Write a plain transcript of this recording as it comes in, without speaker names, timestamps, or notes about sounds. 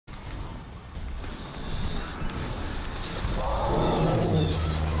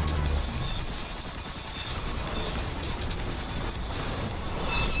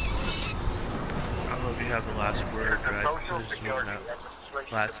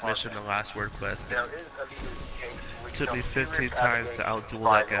last mission and last word quest. There is a legal case which Took me 15 serious times to allegations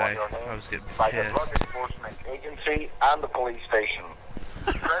outduel that filed guy. on your name I was getting by the Drug pissed. Enforcement Agency and the police station.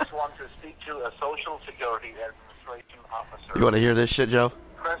 Press 1 to speak to a Social Security Administration officer. You want to hear this shit, Joe?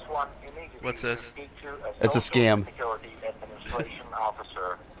 Press 1 immediately What's to this? speak to a It's a Social scam. Security Administration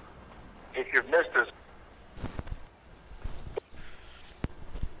officer. If you've missed this,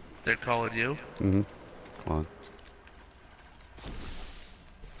 They're calling you? Mm-hmm. Come on.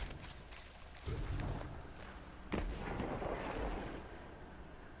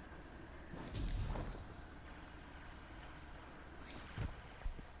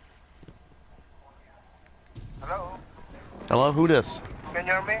 hello, Hello, who this? can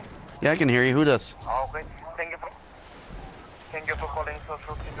you hear me? Yeah, I can hear you. Who this? Okay, thank you for calling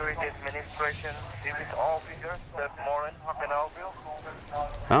Social Security Administration. This is officer Seth Morin. How can I help you?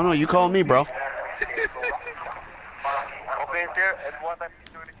 I don't know. You called me, bro. Okay, sir. At what time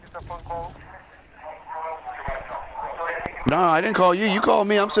did you receive the phone call? No, I didn't call you. You called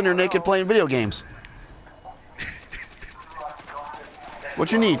me. I'm sitting here naked playing video games.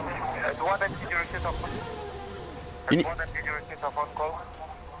 What you need? At what time did you receive the phone? You At what time did you receive the phone call?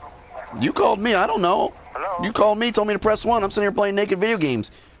 You called me. I don't know. Hello? You called me, told me to press 1. I'm sitting here playing naked video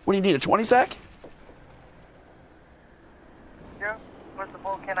games. What do you need, a 20 sack? Yeah. First of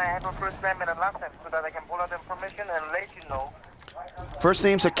all, can I have your first name and a last name so that I can pull out the information and let you know? First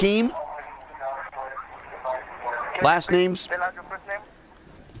name's Hakeem. Can Last you please name's spell out your first name?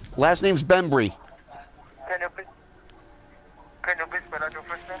 last name's Bembry. Can you please spell out your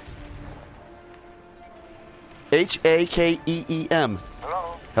first name? Hakeem.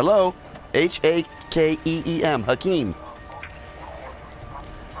 Hello? Hello? Hakeem. Hakeem.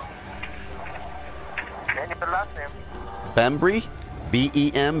 Can you the last name? Bembry.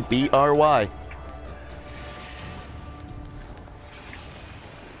 Bembry.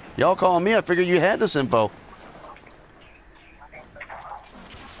 Y'all calling me? I figured you had this info.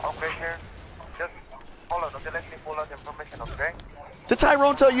 Okay, sir. Just hold on. Okay, let me pull out the information, okay? Did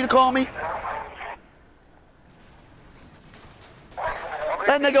Tyrone tell you to call me?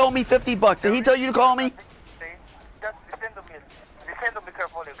 That nigga owe me 50 bucks. Did he tell you to call me? Just listen to me. Listen to me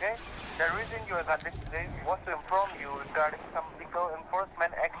carefully, okay? The reason you are contacted today was to inform you regarding some legal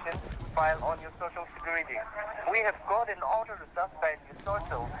enforcement action filed on your Social Security. We have got an order to suspend your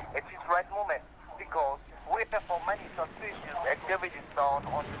social at this right moment because we have for many suspicious activities found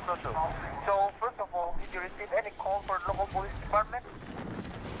on your social. So, first of all, did you receive any call for local police department?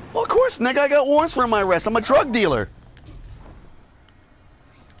 Well, of course, nigga. I got warrants for my arrest. I'm a drug dealer.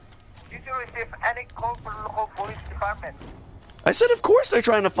 Did you receive any call for local police department? I said, of course they're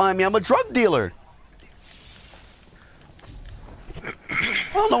trying to find me. I'm a drug dealer.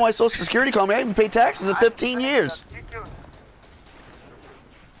 I don't know why Social Security called me. I haven't paid taxes in 15 years. Did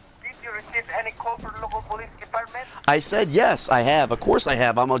you receive any call for local police department? I said, yes, I have. Of course I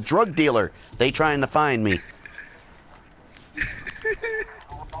have. I'm a drug dealer. They trying to find me.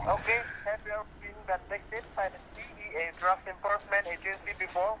 Okay, have you ever been contacted by the DEA Drug Enforcement Agency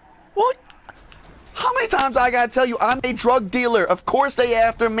before? What? How many times I gotta tell you I'm a drug dealer? Of course they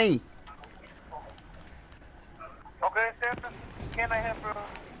after me. Okay, sir. Can I have your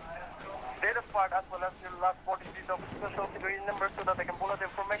date of birth as well as your last 4 digits of social security number so that I can pull out the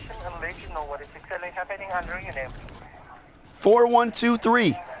information and let you know what is exactly happening under your name?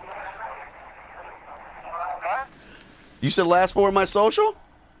 4123. Huh? You said last four of my social?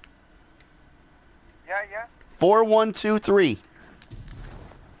 Yeah. 4123.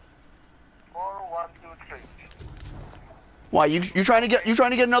 4123. Why you trying to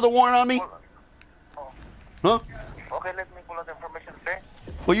get another warrant on me? Oh. Huh? Okay, let me pull out the information, okay?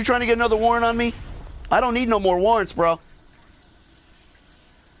 Well, you trying to get another warrant on me? I don't need no more warrants, bro.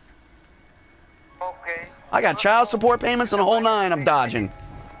 Okay. I got child support payments and the whole nine I'm dodging.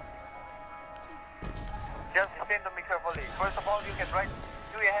 Just listen to me carefully. First of all, you can write.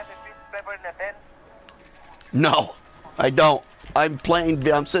 Do you have a piece of paper and a pen? No, I don't. I'm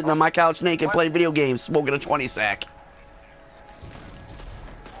sitting on my couch naked playing video games, smoking a 20 sack.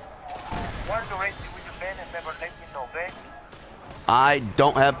 Want to write with your pen and paper? Let me know, okay? I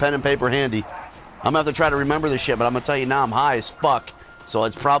don't have pen and paper handy. I'm gonna have to try to remember this shit, but I'm gonna tell you now I'm high as fuck, so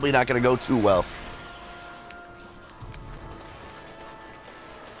it's probably not gonna go too well.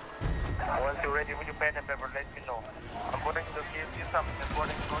 Once you're ready with your pen and paper, let me know. I'm going to give you some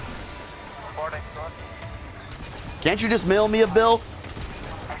important code. Can't you just mail me a bill?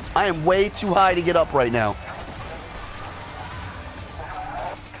 I am way too high to get up right now.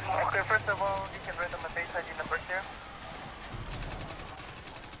 Okay, first of all, you can write on my face ID number here.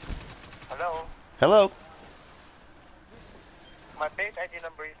 Hello? Hello? My base ID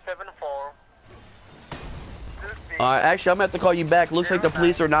number is 74. Actually, I'm gonna have to call you back. Looks like the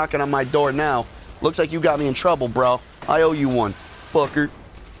police are knocking on my door now. Looks like you got me in trouble, bro. I owe you one, fucker.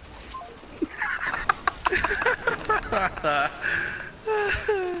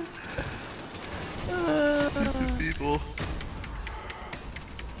 Stupid people.